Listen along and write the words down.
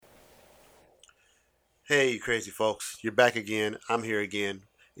Hey, you crazy folks. You're back again. I'm here again.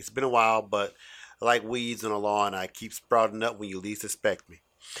 It's been a while, but like weeds on a lawn, I keep sprouting up when you least expect me.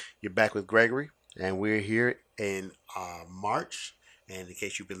 You're back with Gregory, and we're here in March. And in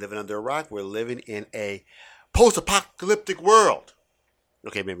case you've been living under a rock, we're living in a post apocalyptic world.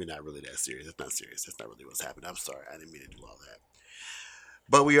 Okay, maybe not really that serious. It's not serious. That's not really what's happening. I'm sorry. I didn't mean to do all that.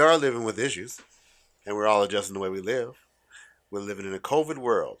 But we are living with issues, and we're all adjusting the way we live. We're living in a COVID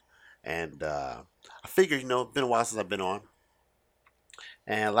world. And I figured, it's been a while since I've been on.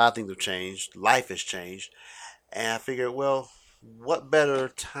 And a lot of things have changed. Life has changed. And I figured, well, what better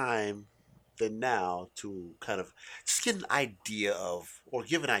time than now to kind of just get an idea of, or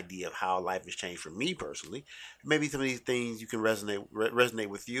give an idea of how life has changed for me personally. Maybe some of these things you can resonate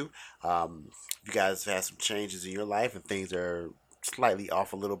with you. If you guys have had some changes in your life and things are slightly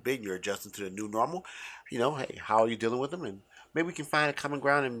off a little bit, and you're adjusting to the new normal. Hey, how are you dealing with them? And maybe we can find a common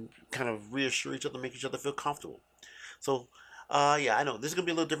ground and kind of reassure each other, make each other feel comfortable. So, yeah, I know this is gonna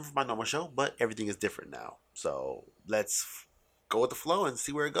be a little different from my normal show, but everything is different now. So let's go with the flow and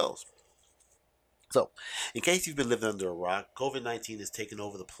see where it goes. So, in case you've been living under a rock, COVID-19 has taken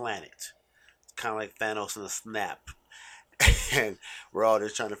over the planet. It's kind of like Thanos in a snap, and we're all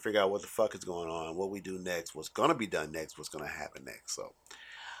just trying to figure out what the fuck is going on, what we do next, what's gonna be done next, what's gonna happen next. So,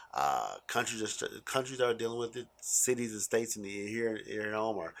 countries are dealing with it. Cities and states in the here at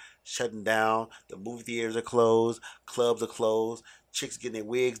home are shutting down. The movie theaters are closed. Clubs are closed. Chicks getting their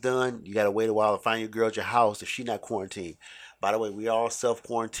wigs done. You gotta wait a while to find your girl at your house if she not quarantined. By the way, we all self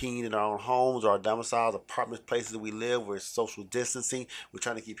quarantine in our own homes, our domiciles, apartments, places that we live. We're social distancing. We're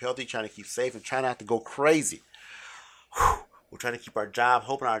trying to keep healthy, trying to keep safe, and trying not to go crazy. Whew. We're trying to keep our job,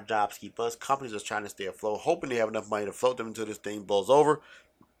 hoping our jobs keep us. Companies are trying to stay afloat, hoping they have enough money to float them until this thing blows over.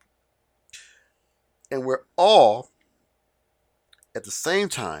 And we're all at the same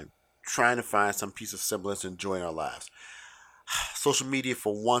time trying to find some piece of semblance and joy in our lives. Social media,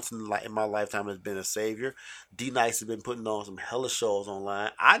 for once in my lifetime, has been a savior. D Nice has been putting on some hella shows online.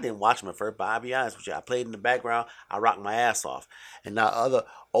 I didn't watch them at first, but I'll be honest with you, I played in the background. I rocked my ass off, and now other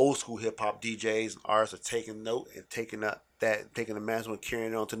old school hip hop DJs and artists are taking note and taking the mantle and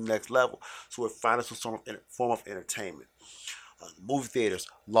carrying it on to the next level. So we're finding some form of entertainment. Movie theaters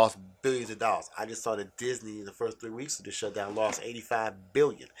lost billions of dollars. I just saw that Disney in the first 3 weeks of the shutdown lost 85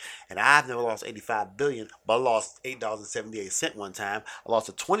 billion, and I've never lost 85 billion, but I lost $8.78 one time. I lost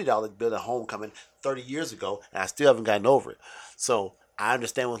a $20 bill at Homecoming 30 years ago, and I still haven't gotten over it. So I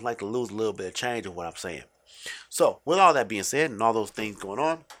understand what it's like to lose a little bit of change of what I'm saying. So with all that being said, and all those things going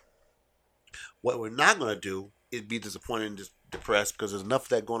on, what we're not going to do is be disappointed and depressed because there's enough of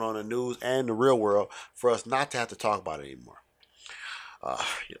that going on in the news and the real world for us not to have to talk about it anymore. Uh,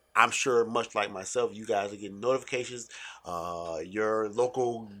 I'm sure, much like myself, you guys are getting notifications. Your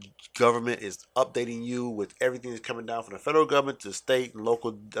local government is updating you with everything that's coming down from the federal government to state and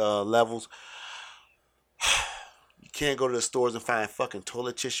local levels. You can't go to the stores and find fucking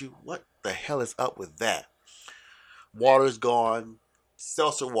toilet tissue. What the hell is up with that? Water's gone.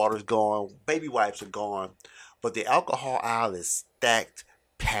 Seltzer water's gone. Baby wipes are gone. But the alcohol aisle is stacked,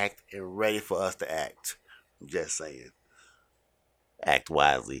 packed, and ready for us to act. I'm just saying. Act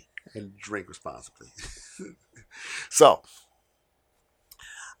wisely and drink responsibly. So,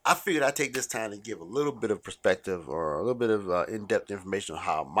 I figured I'd take this time to give a little bit of perspective or a little bit of in depth information on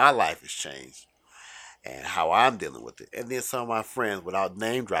how my life has changed and how I'm dealing with it. And then some of my friends, without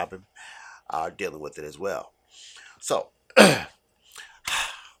name dropping, are dealing with it as well. So, I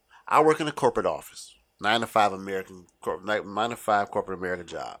work in a corporate office, 9 to 5 corporate American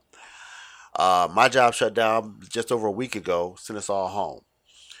job. My job shut down just over a week ago, sent us all home.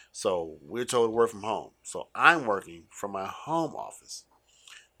 So we're told to work from home. So I'm working from my home office.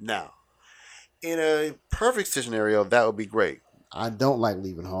 Now, in a perfect scenario, that would be great. I don't like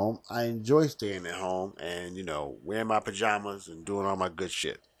leaving home. I enjoy staying at home and, wearing my pajamas and doing all my good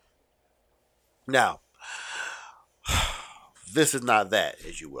shit. Now, this is not that,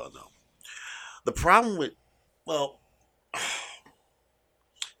 as you well know. The problem with, well,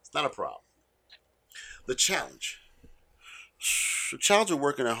 it's not a problem. The challenge, the challenge of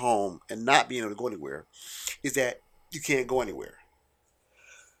working at home and not being able to go anywhere is that you can't go anywhere.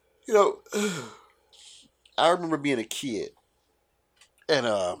 You know, I remember being a kid and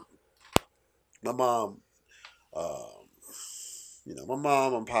my mom, um, my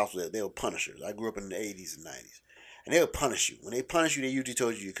mom and pops, they were punishers. I grew up in the 80s and 90s. And they would punish you. When they punished you, they usually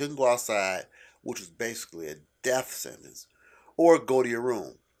told you couldn't go outside, which was basically a death sentence, or go to your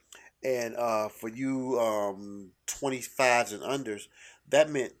room. And for you 25s and unders,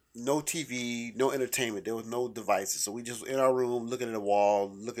 that meant no TV, no entertainment. There was no devices. So we just in our room looking at the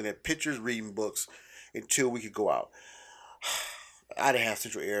wall, looking at pictures, reading books, until we could go out. I didn't have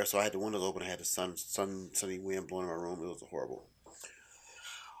central air, so I had the windows open. I had the sunny wind blowing in my room. It was horrible.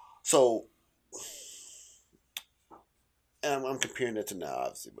 So, and I'm comparing that to now,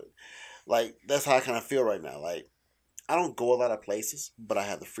 obviously, but like that's how I kind of feel right now. Like I don't go a lot of places, but I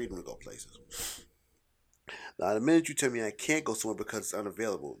have the freedom to go places. Now, the minute you tell me I can't go somewhere because it's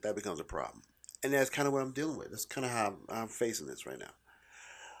unavailable, that becomes a problem. And that's kind of what I'm dealing with. That's kind of how I'm facing this right now.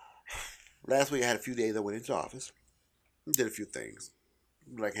 Last week I had a few days I went into the office, did a few things.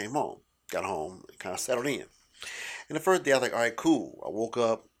 But I came home, got home, and kind of settled in. And the first day I was like, all right, cool. I woke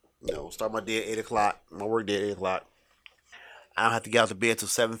up, start my day at 8 o'clock. My work day at 8 o'clock. I don't have to get out of bed till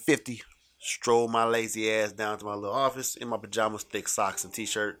 7:50. Stroll my lazy ass down to my little office in my pajamas, thick socks, and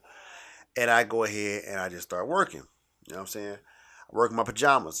t-shirt, and I go ahead and I just start working. You know what I'm saying? I work in my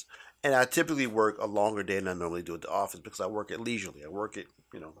pajamas, and I typically work a longer day than I normally do at the office because I work it leisurely. I work it,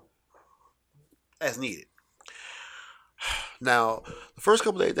 as needed. Now, the first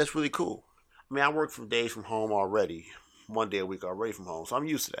couple of days, that's really cool. I mean, I work from days from home already, 1 day a week already from home, so I'm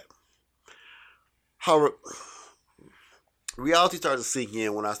used to that. However, reality started to sink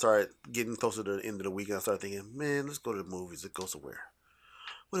in when I started getting closer to the end of the week, and I started thinking, man, let's go to the movies. Let's go somewhere.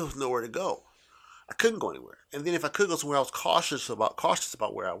 Well, there was nowhere to go. I couldn't go anywhere. And then if I could go somewhere, I was cautious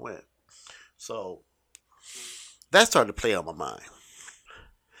about where I went. So that started to play on my mind.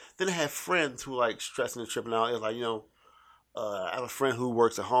 Then I had friends who like stressing and tripping out. It was like, I have a friend who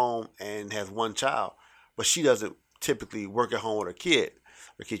works at home and has one child, but she doesn't typically work at home with her kid.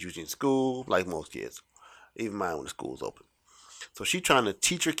 Her kid's usually in school, like most kids, even mine when the school's open. So she's trying to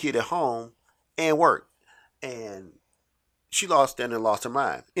teach her kid at home and work. And she lost her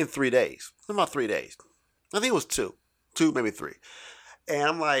mind in 3 days. About 3 days. I think it was two, maybe three. And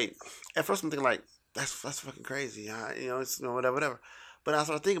I'm like, at first I'm thinking like, that's fucking crazy. It's whatever, whatever. But I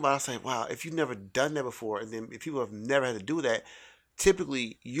started thinking about it, I was like, wow, if you've never done that before, and then if people have never had to do that,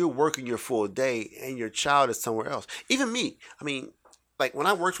 typically you're working your full day and your child is somewhere else. Even me, I mean, like when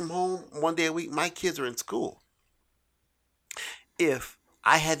I work from home 1 day a week, my kids are in school. If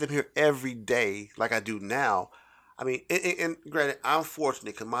I had them here every day like I do now, I mean, and granted, I'm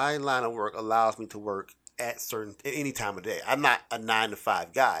fortunate because my line of work allows me to work at any time of day. I'm not a 9 to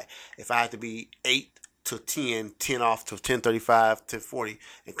 5 guy. If I have to be 8 to 10, 10 off to 10:35, 10:40,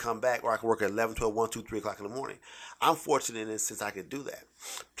 and come back, or I can work at 11, 12, 1, 2, 3 o'clock in the morning. I'm fortunate in this since I could do that.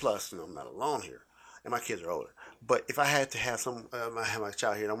 Plus, I'm not alone here, and my kids are older. But if I had to have I have my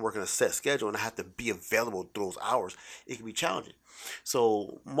child here, and I'm working a set schedule, and I have to be available those hours, it can be challenging.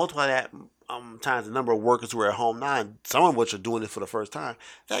 So multiply that times the number of workers who are at home now, and some of which are doing it for the first time.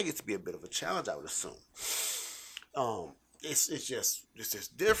 That gets to be a bit of a challenge, I would assume. It's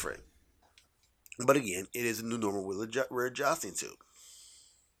just different. But again, it is a new normal we're adjusting to.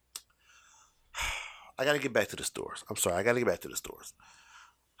 I got to get back to the stores. I'm sorry, I got to get back to the stores.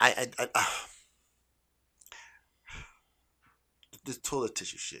 I this toilet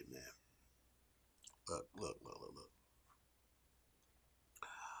tissue shit, man. Look.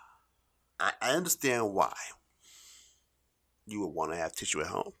 I understand why you would want to have tissue at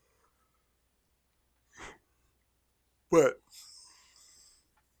home, but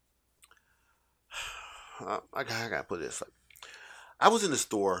I gotta put this. Like, I was in the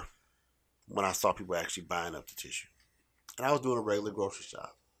store when I saw people actually buying up the tissue, and I was doing a regular grocery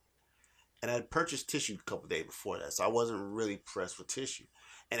shop, and I had purchased tissue a couple days before that, so I wasn't really pressed for tissue.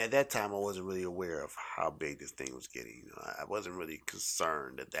 And at that time, I wasn't really aware of how big this thing was getting. I wasn't really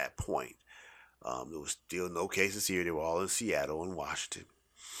concerned at that point. There was still no cases here. They were all in Seattle and Washington,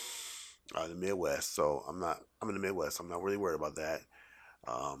 the Midwest. So I'm in the Midwest. So I'm not really worried about that.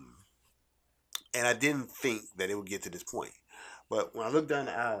 Um, and I didn't think that it would get to this point. But when I looked down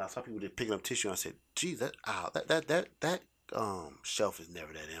the aisle, I saw people just picking up tissue. And I said, "Geez, that aisle, that shelf is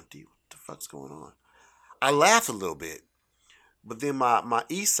never that empty. What the fuck's going on?" I laughed a little bit, but then my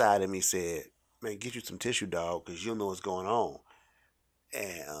east side of me said, "Man, get you some tissue, dog, because you don't know what's going on."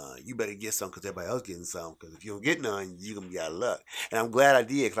 And you better get some because everybody else getting some. Because if you don't get none, you're gonna be out of luck. And I'm glad I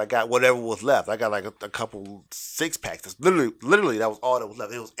did because I got whatever was left. I got like a couple 6 packs. That's literally that was all that was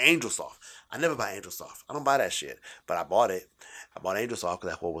left. It was Angel Soft. I never buy Angel Soft. I don't buy that shit, but I bought it. I bought Angel Soft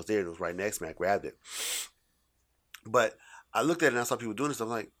because that's what was there. It was right next to me. I grabbed it. But I looked at it and I saw people doing this. I'm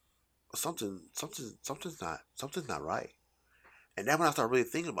like, something's not right. And then when I started really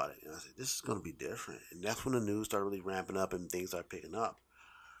thinking about it, and I said, this is gonna be different. And that's when the news started really ramping up and things started picking up.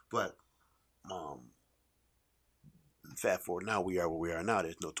 But um, fast forward now, we are where we are now.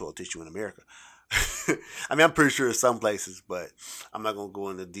 There's no toilet tissue in America. I mean, I'm pretty sure it's some places, but I'm not gonna go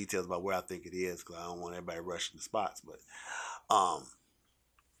into details about where I think it is because I don't want everybody rushing the spots. But um,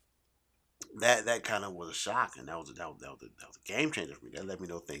 that kind of was a shock, and that was a game changer for me. That let me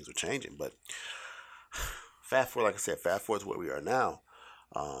know things were changing. But fast forward, like I said, fast forward to where we are now.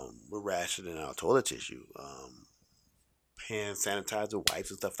 We're rationing our toilet tissue, hand sanitizer, wipes,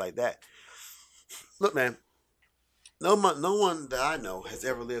 and stuff like that. Look, man, no one that I know has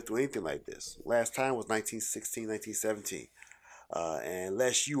ever lived through anything like this. Last time was 1916, 1917. And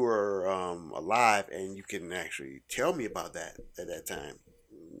unless you were alive and you can actually tell me about that at that time,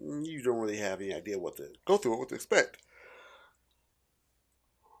 you don't really have any idea what to go through or what to expect.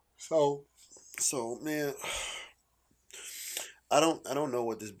 So, so man, I don't know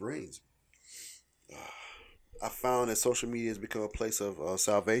what this brings. I found that social media has become a place of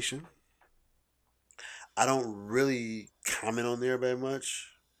salvation. I don't really comment on there very much,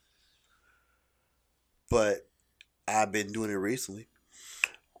 but I've been doing it recently,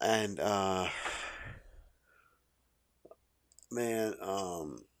 and man,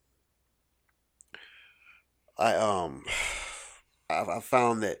 I I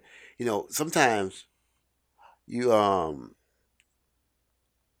found that sometimes you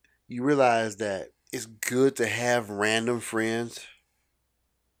you realize that it's good to have random friends.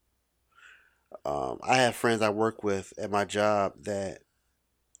 I have friends I work with at my job that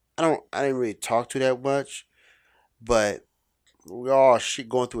I didn't really talk to that much, but we're all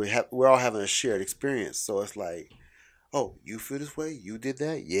going through it. We're all having a shared experience, so it's like, oh, you feel this way? You did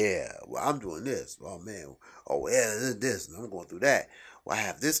that? Yeah. Well, I'm doing this. Oh man. Oh yeah, this, and I'm going through that. Well, I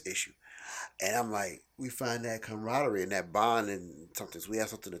have this issue, and I'm like, we find that camaraderie and that bond and something. So we have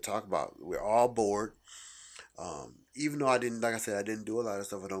something to talk about. We're all bored. Even though I didn't, like I said, I didn't do a lot of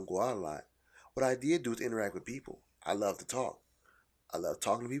stuff. I don't go out a lot. What I did do is interact with people. I love to talk. I love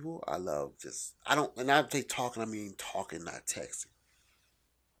talking to people. I love just, I don't, and I say talking, I mean talking, not texting.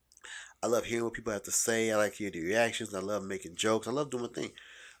 I love hearing what people have to say. I like hearing the reactions. I love making jokes. I love doing my thing.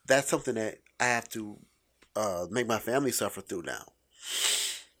 That's something that I have to make my family suffer through now.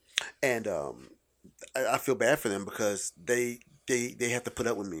 And I feel bad for them because they have to put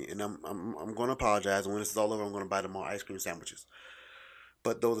up with me. And I'm going to apologize. And when this is all over, I'm going to buy them more ice cream sandwiches.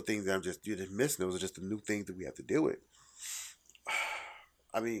 But those are things that you're just missing. Those are just the new things that we have to deal with.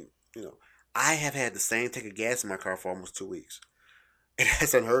 I mean, you know, I have had the same tank of gas in my car for almost 2 weeks. And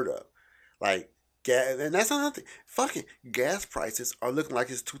that's unheard of. Like, gas, and that's another thing. Fucking gas prices are looking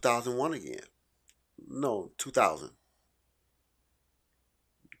like it's 2001 again. No, 2000.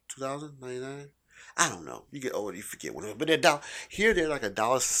 2099. I don't know. You get older, you forget what it was. But here they're like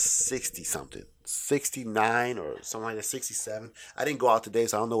 $1.60 something. 69 or something like that, 67. I didn't go out today,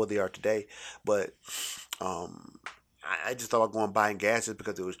 so I don't know what they are today. But um I just thought about going buying gas just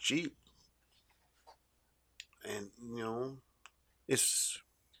because it was cheap. And it's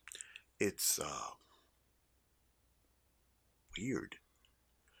it's weird.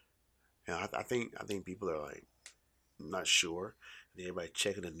 I think people are like not sure. And everybody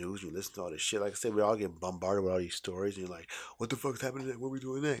checking the news, you listen to all this shit. Like I said, we all get bombarded with all these stories, and you're like, "What the fuck's happening next? What are we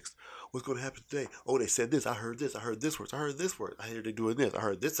doing next? What's going to happen today? Oh, they said this. I heard this. I heard this word. I heard this word. I hear they doing this. I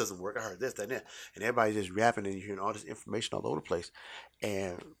heard this doesn't work. I heard this, that, and that." And everybody's just rapping, and you're hearing all this information all over the place.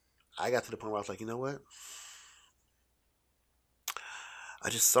 And I got to the point where I was like, you know what? I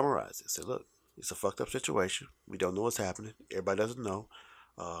just summarized it. Said, look, it's a fucked up situation. We don't know what's happening. Everybody doesn't know.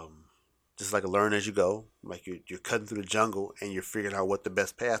 Um, just like a learn as you go. Like you're cutting through the jungle and you're figuring out what the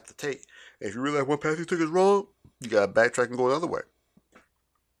best path to take. And if you realize one path you took is wrong, you gotta backtrack and go the other way.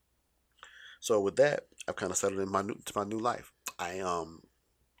 So with that, I've kind of settled in my new life. I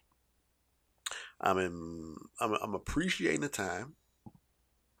I'm appreciating the time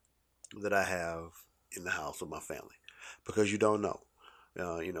that I have in the house with my family because you don't know.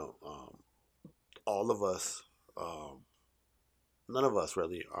 Uh, you know, um, all of us, none of us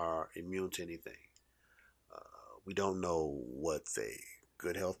really are immune to anything. We don't know what's a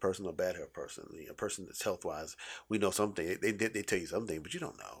good health person or bad health person. A person that's health wise, we know something. They tell you something, but you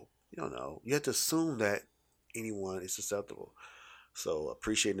don't know. You don't know. You have to assume that anyone is susceptible. So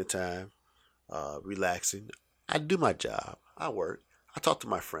appreciating the time, relaxing. I do my job. I work. I talk to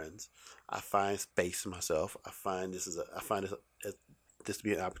my friends. I find space for myself. I find this to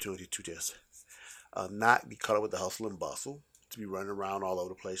be an opportunity to just not be caught up with the hustle and bustle. To be running around all over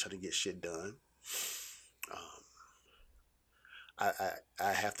the place trying to get shit done. Um,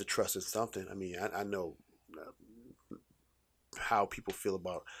 I have to trust in something. I mean, I know uh, how people feel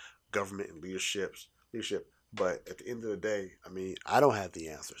about government and leadership, but at the end of the day, I mean, I don't have the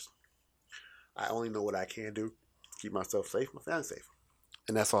answers. I only know what I can do, keep myself safe, my family safe,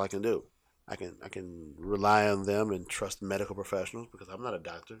 and that's all I can do. I can rely on them and trust medical professionals because I'm not a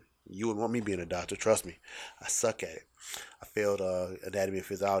doctor. You wouldn't want me being a doctor. Trust me, I suck at it. I failed anatomy and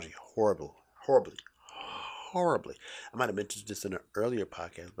physiology, horrible. horribly, horribly. I might have mentioned this in an earlier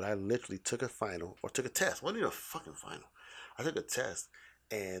podcast, but I literally took a final or took a test. What is a fucking final? I took a test,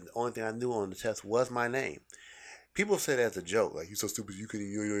 and the only thing I knew on the test was my name. People say that as a joke, like, "You so stupid you couldn't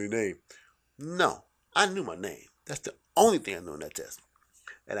even know your name." No, I knew my name. That's the only thing I knew on that test.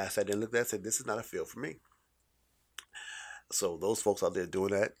 And I sat there and looked at it and said, "This is not a field for me." So those folks out there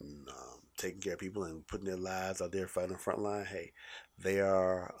doing that and taking care of people and putting their lives out there fighting the front line, hey, they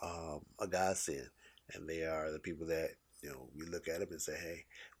are a godsend, and they are the people that we look at them and say, hey,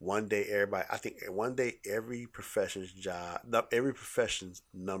 one day everybody, I think one day every profession's job, every profession's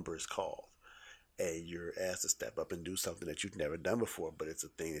number is called, and you're asked to step up and do something that you've never done before, but it's a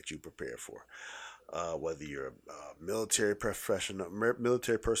thing that you prepare for. Whether you're a military professional,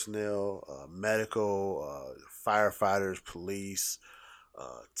 military personnel, medical, firefighters, police,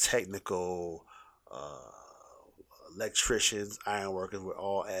 technical, uh, electricians, ironworkers, we're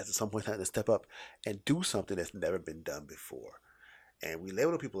all asked at some point in time to step up and do something that's never been done before. And we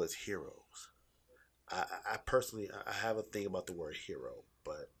label people as heroes. I personally, I have a thing about the word hero,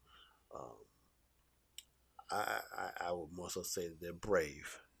 but um, I would more so say that they're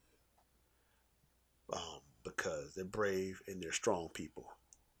brave, because they're brave and they're strong people.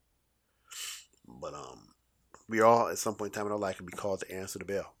 But we all at some point in time in our life can be called to answer the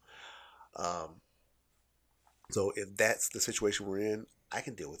bell. Um, so if that's the situation we're in, I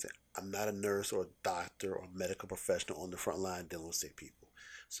can deal with it. I'm not a nurse or a doctor or medical professional on the front line dealing with sick people.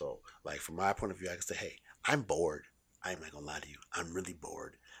 So, like from my point of view, I can say, "Hey, I'm bored. I'm not gonna lie to you. I'm really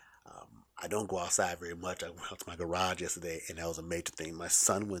bored. I don't go outside very much. I went out to my garage yesterday, and that was a major thing. My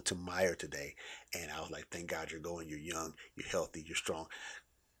son went to Meyer today, and I was like, thank God you're going. You're young. You're healthy. You're strong.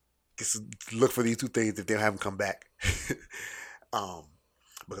 Just look for these two things if they haven't come back." um,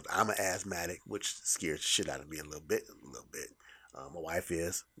 because I'm an asthmatic, which scares the shit out of me a little bit. A little bit. My wife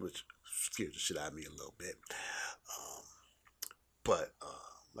is, which scares the shit out of me a little bit. Um, but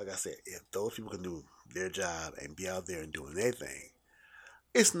like I said, if those people can do their job and be out there and doing their thing,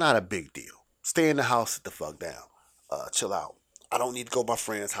 it's not a big deal. Stay in the house, sit the fuck down, chill out. I don't need to go to my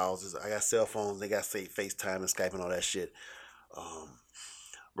friends' houses. I got cell phones. They got say FaceTime and Skype and all that shit. Um,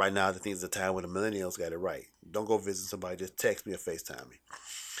 right now, I think it's the time when the millennials got it right. Don't go visit somebody. Just text me or FaceTime me.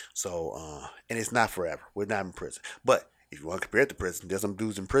 So, and it's not forever. We're not in prison. But if you want to compare it to prison, there's some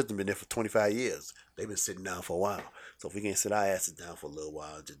dudes in prison been there for 25 years. They've been sitting down for a while. So if we can sit our asses down for a little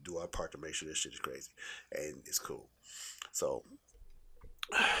while and just do our part to make sure this shit is crazy, and it's cool. So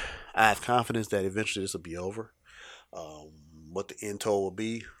I have confidence that eventually this will be over. Um, what the end toll will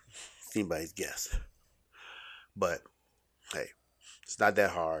be, it's anybody's guess. But hey, it's not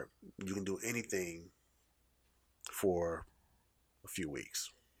that hard. You can do anything for a few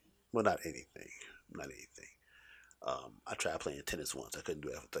weeks. Well, not anything. Not anything. I tried playing tennis once. I couldn't do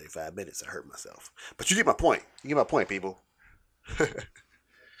it for 35 minutes. I hurt myself. But you get my point. You get my point, people.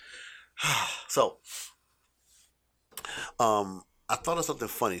 So, I thought of something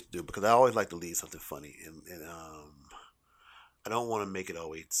funny to do because I always like to leave something funny, and I don't want to make it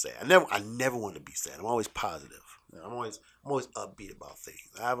always sad. I never want to be sad. I'm always positive. I'm always upbeat about things.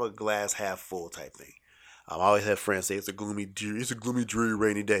 I have a glass half full type thing. I always have friends say it's a gloomy, dreary,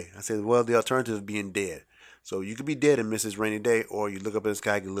 rainy day. I said, well, the alternative is being dead. So you could be dead and miss this rainy day, or you look up in the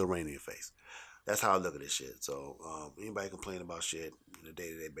sky, get a little rain in your face. That's how I look at this shit. So anybody complain about shit on a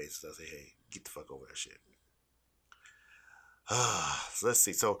day to day basis, I say, hey, get the fuck over that shit. So let's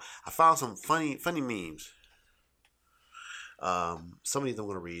see. So I found some funny memes. Some of these I'm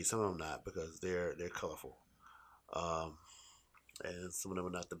gonna read, some of them not because they're colorful. Um, and some of them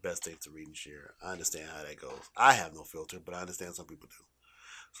are not the best things to read and share. I understand how that goes. I have no filter, but I understand some people do.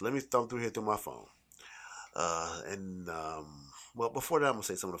 So let me thumb through here through my phone. And well, before that, I'm gonna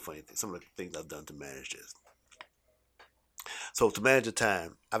say some of the funny things, some of the things I've done to manage this. So to manage the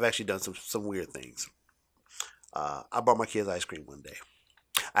time, I've actually done some weird things. I bought my kids ice cream one day.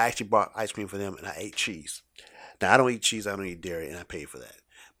 I actually bought ice cream for them, and I ate cheese. Now I don't eat cheese, I don't eat dairy, and I paid for that.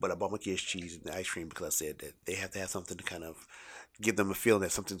 But I bought my kids cheese and ice cream because I said that they have to have something to kind of give them a feeling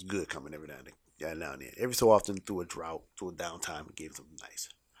that something's good coming every now and then. Yeah, now and then. Every so often, through a drought, through a downtime, and gave them something nice.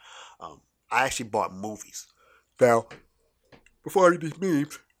 Um, I actually bought movies. Now, before I read these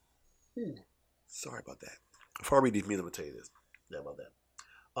memes, sorry about that. Before I read these memes, I'm gonna tell you this. Yeah, about that.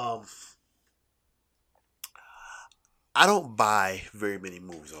 I don't buy very many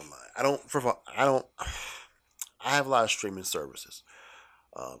movies online. I don't. First of all, I don't. I have a lot of streaming services,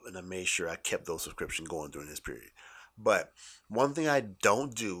 and I made sure I kept those subscriptions going during this period. But one thing I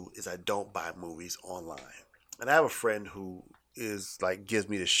don't do is I don't buy movies online. And I have a friend who is like gives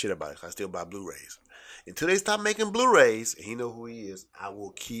me the shit about it 'cause I still buy Blu-rays. Until they stop making Blu-rays, and he know who he is, I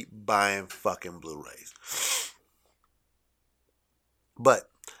will keep buying fucking Blu-rays. But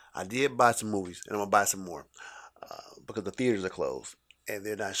I did buy some movies, and I'm gonna buy some more because the theaters are closed and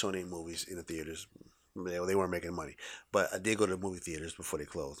they're not showing any movies in the theaters. They weren't making money, but I did go to the movie theaters before they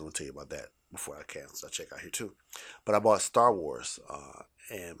closed. I'm gonna tell you about that before I cancel. I check out here too. But I bought Star Wars,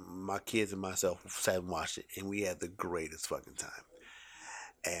 and my kids and myself sat and watched it, and we had the greatest fucking time.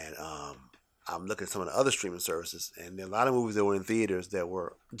 And I'm looking at some of the other streaming services, and there are a lot of movies that were in theaters that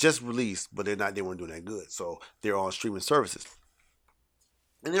were just released, but they weren't doing that good. So they're on streaming services,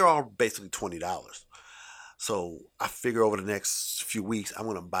 and they're all basically $20. So I figure over the next few weeks, I'm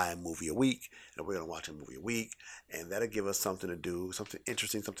gonna buy a movie a week, and we're gonna watch a movie a week, and that'll give us something to do, something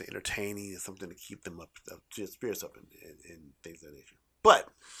interesting, something entertaining, and something to keep them up to spirits up, and things of that nature. But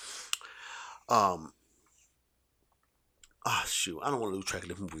um, shoot, I don't want to lose track of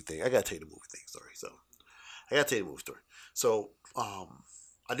the movie thing. I gotta tell you the movie thing story. So I gotta tell you the movie story. So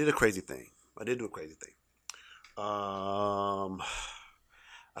I did a crazy thing. I did do a crazy thing. Um,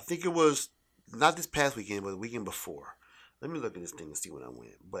 I think it was not this past weekend, but the weekend before. Let me look at this thing and see when I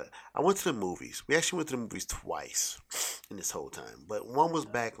went. But I went to the movies. We actually went to the movies twice in this whole time. But one was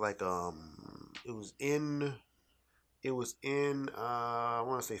back like it was in I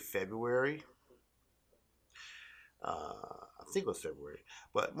want to say February. I think it was February.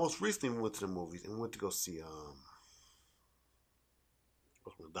 But most recently we went to the movies and we went to go see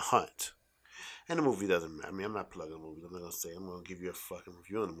The Hunt. And the movie doesn't matter. I mean, I'm not plugging the movie. I'm not gonna say I'm gonna give you a fucking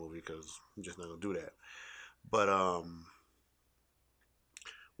review on the movie because I'm just not gonna do that. But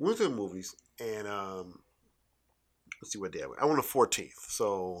we went to the movies and let's see what day I went. I went on the 14th,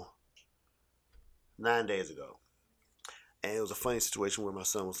 so 9 days ago. And it was a funny situation where my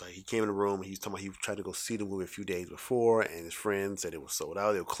son was like, he came in the room and he was talking about he tried to go see the movie a few days before, and his friends said it was sold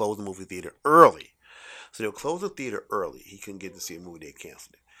out. They would close the movie theater early. So they'll close the theater early. He couldn't get to see a movie. They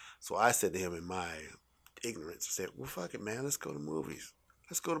canceled it. So I said to him in my ignorance, I said, well, fuck it, man. Let's go to movies.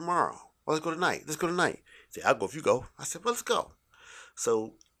 Let's go tomorrow. Or let's go tonight. Let's go tonight. He said, I'll go if you go. I said, well, let's go.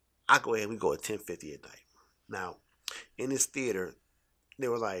 So I go ahead and we go at 10:50 at night. Now, in this theater, they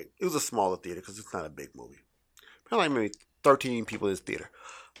were like, it was a smaller theater because it's not a big movie. Probably like maybe 13 people in this theater.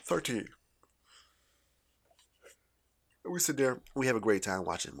 13. We sit there, we have a great time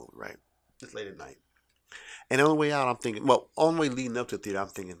watching the movie, right? It's late at night. And on the way out, I'm thinking, well, on the way leading up to the theater, I'm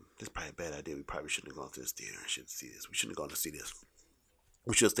thinking, this is probably a bad idea. We probably shouldn't have gone to this theater and shouldn't see this. We shouldn't have gone to see this.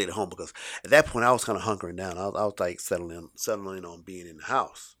 We should have stayed at home because at that point, I was kind of hunkering down. I was like settling on being in the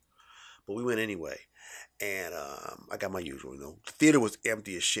house. But we went anyway. And I got my usual, The theater was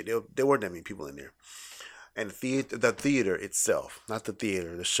empty as shit. There weren't that many people in there. And the theater itself, not the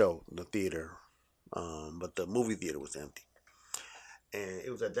theater, the show, the theater, but the movie theater was empty. And it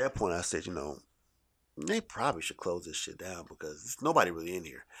was at that point I said, they probably should close this shit down because there's nobody really in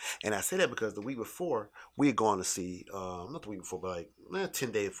here. And I say that because the week before we had gone to see, not the week before, but like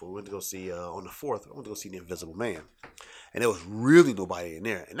 10 days before, we went to go see on the 4th. I went to go see The Invisible Man, and there was really nobody in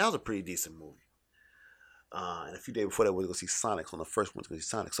there, and that was a pretty decent movie. And a few days before that, we went to go see Sonic. So on the first one, to go see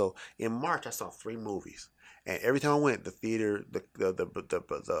Sonic. So in March, I saw 3 movies, and every time I went, the theater, the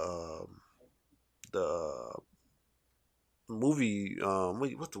movie,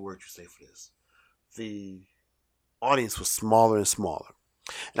 what's the word you say for this? The audience was smaller and smaller.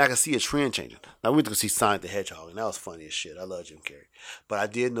 And I could see a trend changing. Now we went to go see Sonic the Hedgehog, and that was funny as shit. I love Jim Carrey. But I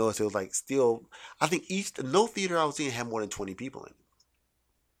did notice it was like still, I think no theater I was in had more than 20 people in it.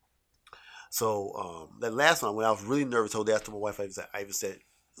 So that last one, when I was really nervous, I asked my wife, I even said,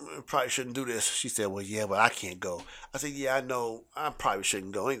 probably shouldn't do this. She said, well, yeah, but I can't go. I said, yeah, I know. I probably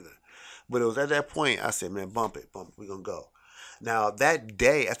shouldn't go either. But it was at that point, I said, man, bump it. We're going to go. Now, that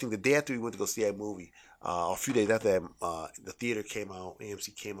day, I think the day after we went to go see that movie, a few days after that, the theater came out,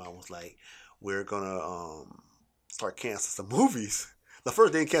 AMC came out and was like, we're going to start canceling some movies. The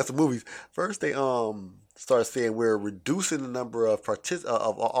first they didn't cancel movies. First they started saying we're reducing the number of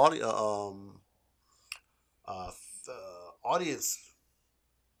audience.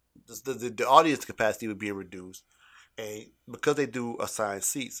 The audience capacity would be reduced, and because they do assigned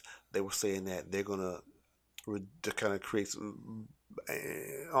seats, they were saying that they're gonna to kind of create some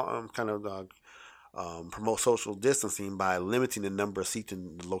promote social distancing by limiting the number of seats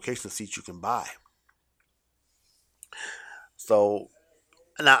and the location of seats you can buy. So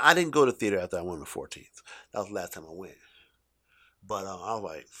now I didn't go to theater after I went on the 14th. That was the last time I went. But I was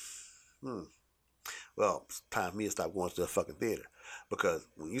like, hmm. Well, it's time for me to stop going to the fucking theater because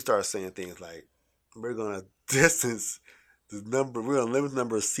when you start saying things like we're gonna distance we're gonna limit the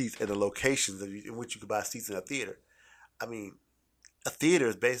number of seats and the locations in which you can buy seats in a theater. I mean, a theater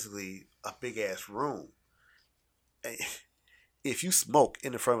is basically a big ass room. And if you smoke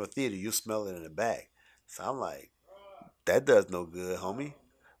in the front of a theater, you smell it in the back. So I'm like, that does no good, homie.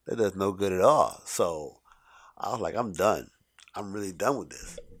 That does no good at all. So I was like, I'm done. I'm really done with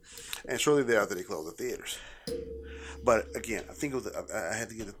this. And shortly thereafter, they closed the theaters. But again, I think it was I had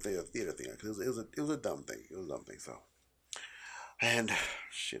to get the theater thing because it was a dumb thing. It was a dumb thing. So and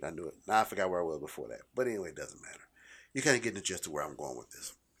shit, I knew it. Now I forgot where I was before that. But anyway, it doesn't matter. You kind of get the gist of where I'm going with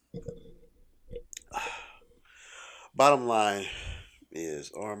this. Bottom line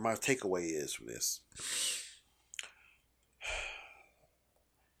is, or my takeaway is from this,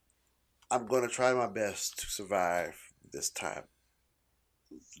 I'm going to try my best to survive this time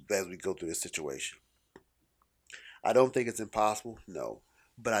as we go through this situation. I don't think it's impossible, no,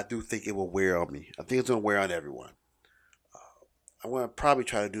 but I do think it will wear on me. I think it's going to wear on everyone. I'm going to probably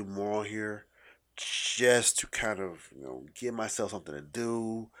try to do more on here just to kind of, give myself something to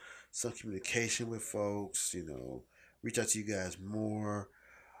do, some communication with folks, reach out to you guys more.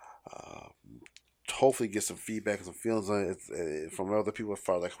 Uh, Hopefully get some feedback and some feelings on it from other people as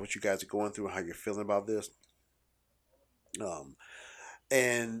far as like what you guys are going through and how you're feeling about this. Um,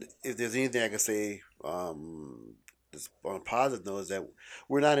 and if there's anything I can say, on a positive note, is that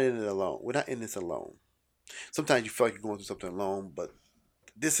we're not in it alone. We're not in this alone. Sometimes you feel like you're going through something alone, but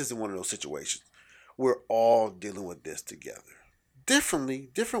this isn't one of those situations. We're all dealing with this together, differently,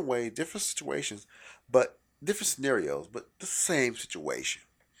 different ways, different situations, but different scenarios, but the same situation.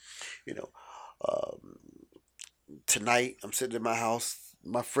 You know, um, Tonight I'm sitting in my house.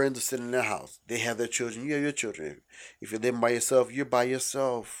 My friends are sitting in their house. They have their children. You have your children. If you're living by yourself, you're by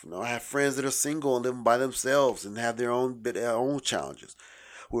yourself. I have friends that are single and living by themselves and have their own challenges.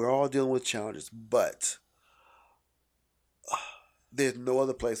 We're all dealing with challenges, but there's no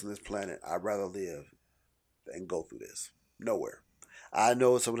other place on this planet I'd rather live than go through this. Nowhere. I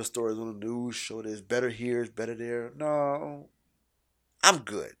know some of the stories on the news show there's better here, it's better there. No, I'm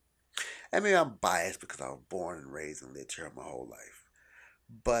good. I mean, I'm biased because I was born and raised and lived here my whole life.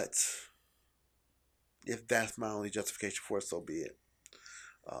 But if that's my only justification for it, so be it.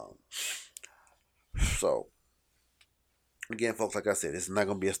 Um, so again, folks, like I said, it's not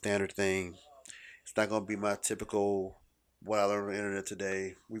gonna be a standard thing. It's not gonna be my typical what I learned on the internet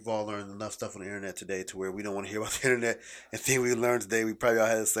today. We've all learned enough stuff on the internet today to where we don't want to hear about the internet. And thing we learned today, we probably all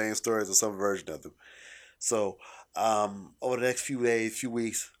had the same stories or some version of them. So over the next few days, few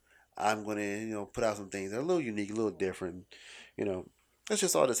weeks, I'm gonna put out some things that are a little unique, a little different. You know, let's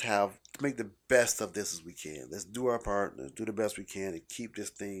just all just have to make the best of this as we can. Let's do our part. Let's do the best we can to keep this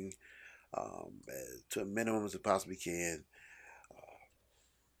thing to a minimum as we possibly can.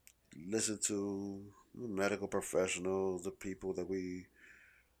 Listen to medical professionals, the people that we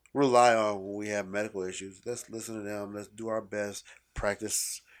rely on when we have medical issues. Let's listen to them. Let's do our best.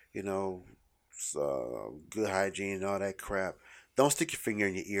 Practice, you know, good hygiene and all that crap. Don't stick your finger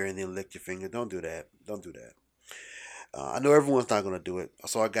in your ear and then lick your finger. Don't do that. Don't do that. I know everyone's not going to do it. I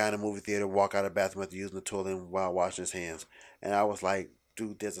saw a guy in a movie theater walk out of the bathroom after using the toilet while washing his hands. And I was like,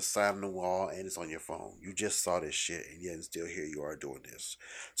 dude, there's a sign on the wall and it's on your phone. You just saw this shit and yet still here you are doing this.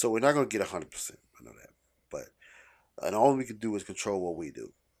 So we're not going to get 100%. I know that. But and all we can do is control what we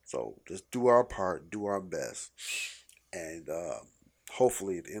do. So just do our part, do our best. And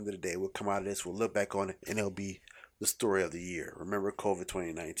hopefully at the end of the day, we'll come out of this, we'll look back on it, and it'll be the story of the year. Remember COVID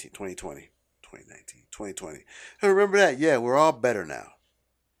 2019, 2020, 2019, 2020. Hey, remember that? Yeah, we're all better now.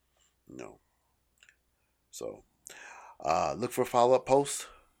 No. So look for follow up posts.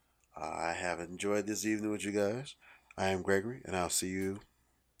 I have enjoyed this evening with you guys. I am Gregory, and I'll see you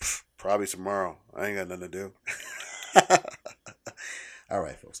probably tomorrow. I ain't got nothing to do. All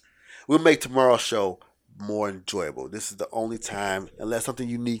right, folks. We'll make tomorrow's show more enjoyable. This is the only time, unless something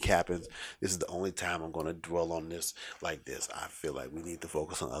unique happens, this is the only time I'm going to dwell on this like this. I feel like we need to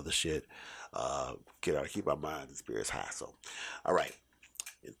focus on other shit. Keep our minds and spirits high. So, all right.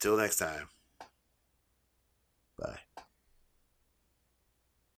 Until next time.